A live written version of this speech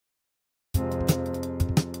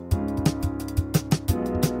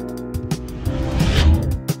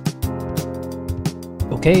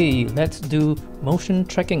Okay, let's do motion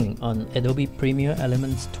tracking on Adobe Premiere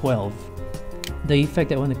Elements 12. The effect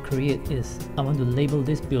that I want to create is I want to label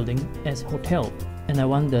this building as hotel, and I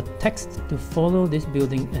want the text to follow this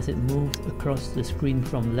building as it moves across the screen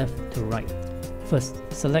from left to right. First,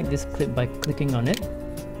 select this clip by clicking on it,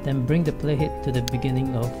 then bring the playhead to the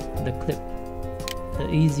beginning of the clip.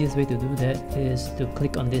 The easiest way to do that is to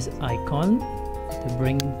click on this icon to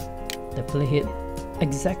bring the playhead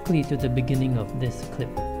exactly to the beginning of this clip.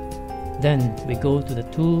 Then we go to the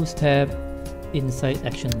Tools tab inside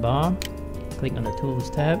Action Bar, click on the Tools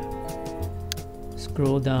tab,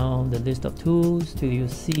 scroll down the list of tools till you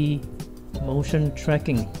see Motion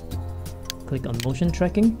Tracking. Click on Motion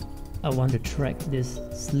Tracking. I want to track this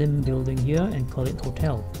slim building here and call it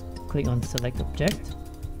Hotel. Click on Select Object.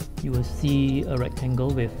 You will see a rectangle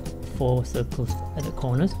with 4 circles at the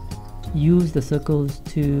corners. Use the circles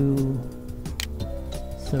to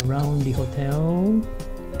surround the hotel.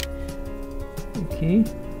 Okay,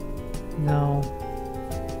 now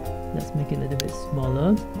let's make it a little bit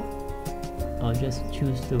smaller. I'll just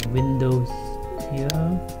choose the windows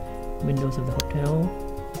here, windows of the hotel.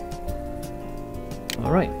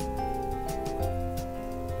 Alright,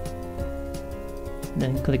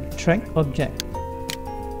 then click Track Object.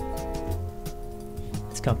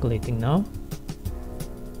 It's calculating now.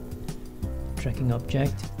 Tracking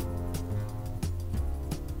object.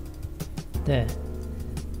 There,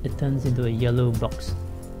 it turns into a yellow box.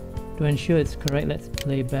 To ensure it's correct, let's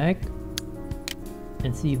play back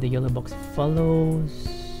and see if the yellow box follows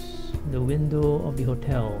the window of the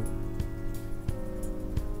hotel.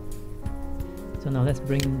 So now let's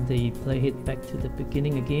bring the playhead back to the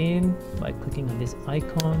beginning again by clicking on this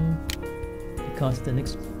icon, because the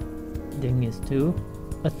next thing is to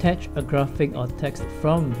attach a graphic or text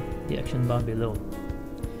from the action bar below.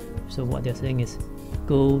 So what they're saying is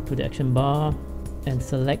go to the action bar and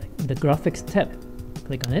select the graphics tab.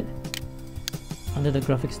 Click on it. Under the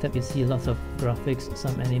graphics tab you see lots of graphics,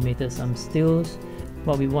 some animated, some stills.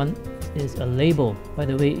 What we want is a label. By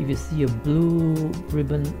the way, if you see a blue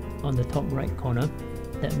ribbon on the top right corner,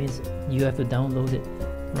 that means you have to download it,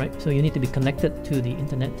 right? So you need to be connected to the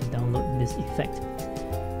internet to download this effect.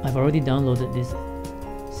 I've already downloaded this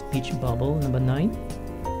speech bubble number 9.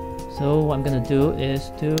 So what I'm gonna do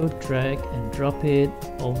is to drag and drop it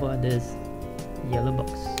over this yellow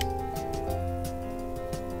box.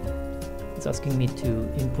 It's asking me to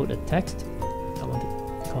input a text. I want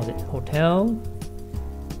to call it hotel.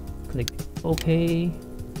 Click OK.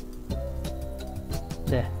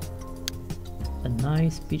 There. A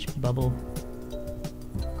nice speech bubble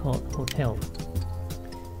called hotel.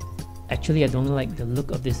 Actually, I don't like the look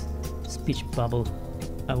of this speech bubble.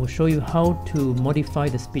 I will show you how to modify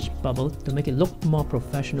the speech bubble to make it look more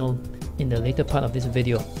professional in the later part of this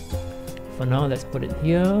video. For now, let's put it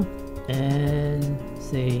here and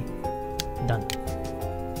say done.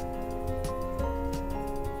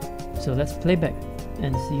 So let's play back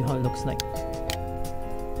and see how it looks like.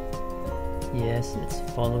 Yes, it's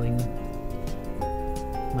following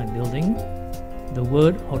my building. The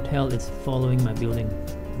word hotel is following my building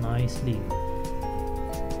nicely.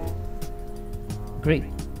 Great.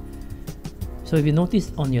 So if you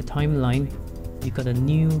notice on your timeline, you got a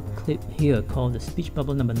new clip here called the speech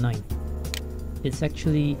bubble number 9. It's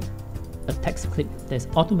actually a text clip that's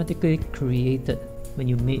automatically created when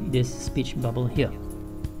you made this speech bubble here.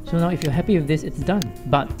 So now if you're happy with this, it's done.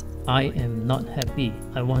 But I am not happy.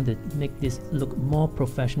 I want to make this look more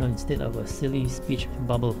professional instead of a silly speech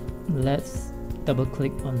bubble. Let's double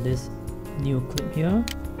click on this new clip here.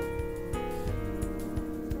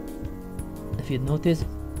 If you notice,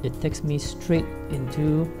 it takes me straight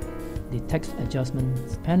into the text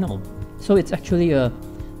adjustments panel. So it's actually a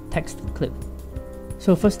text clip.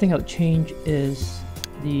 So first thing I'll change is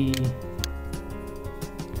the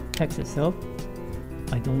text itself.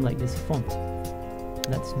 I don't like this font.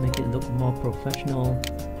 Let's make it look more professional,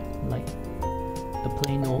 like a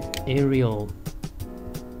plain old Arial.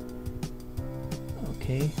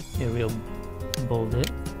 Okay, Arial bolded.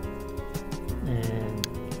 And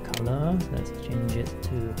color, let's change it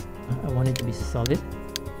to, I want it to be solid,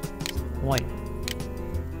 white,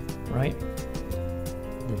 right?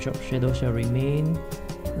 The drop shadow shall remain.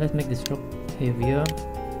 Let's make this drop heavier.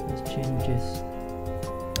 Let's change this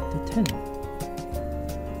to 10.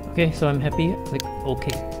 Okay, so I'm happy. Click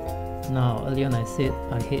OK. Now, earlier on I said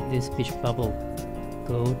I hate this speech bubble.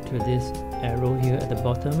 Go to this arrow here at the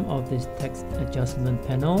bottom of this text adjustment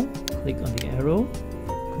panel. Click on the arrow.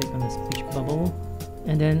 Click on the speech bubble.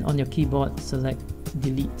 And then on your keyboard, select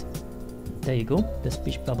delete. There you go. The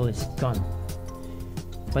speech bubble is gone.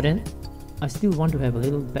 But then I still want to have a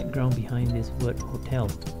little background behind this word hotel.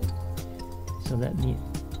 So let me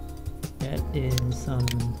add in some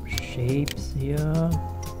shapes here.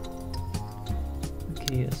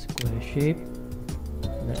 Okay, a square shape.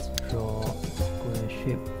 Let's draw a square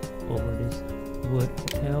shape over this word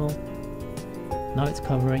hotel. Now it's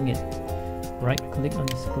covering it. Right click on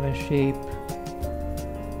the square shape.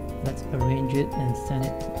 Let's arrange it and send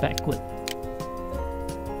it backward.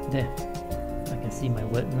 There. I can see my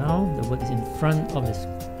word now. The word is in front of this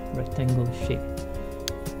rectangle shape.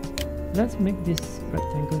 Let's make this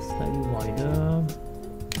rectangle slightly wider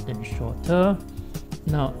and shorter.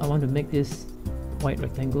 Now I want to make this white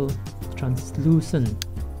rectangle translucent.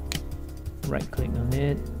 Right click on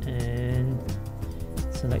it and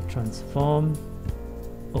select transform,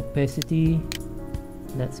 opacity.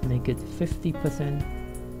 Let's make it 50%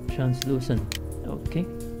 translucent. Okay,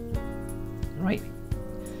 right.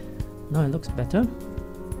 Now it looks better.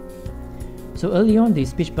 So early on, the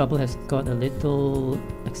speech bubble has got a little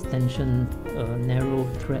extension, a narrow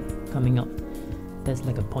thread coming up. That's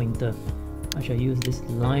like a pointer. I shall use this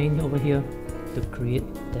line over here to create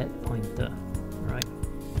that pointer. Right.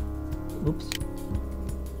 Oops.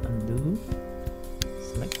 Undo.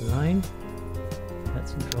 Select the line.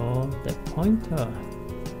 Let's draw that pointer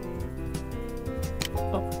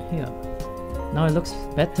up here. Now it looks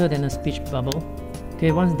better than a speech bubble.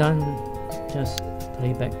 Okay, once done, just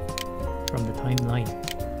play back from the timeline.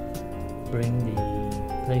 Bring the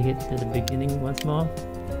playhead to the beginning once more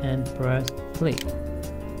and press play.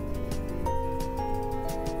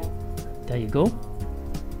 There you go.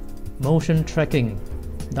 Motion tracking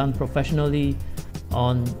done professionally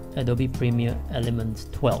on Adobe Premiere Elements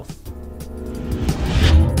 12.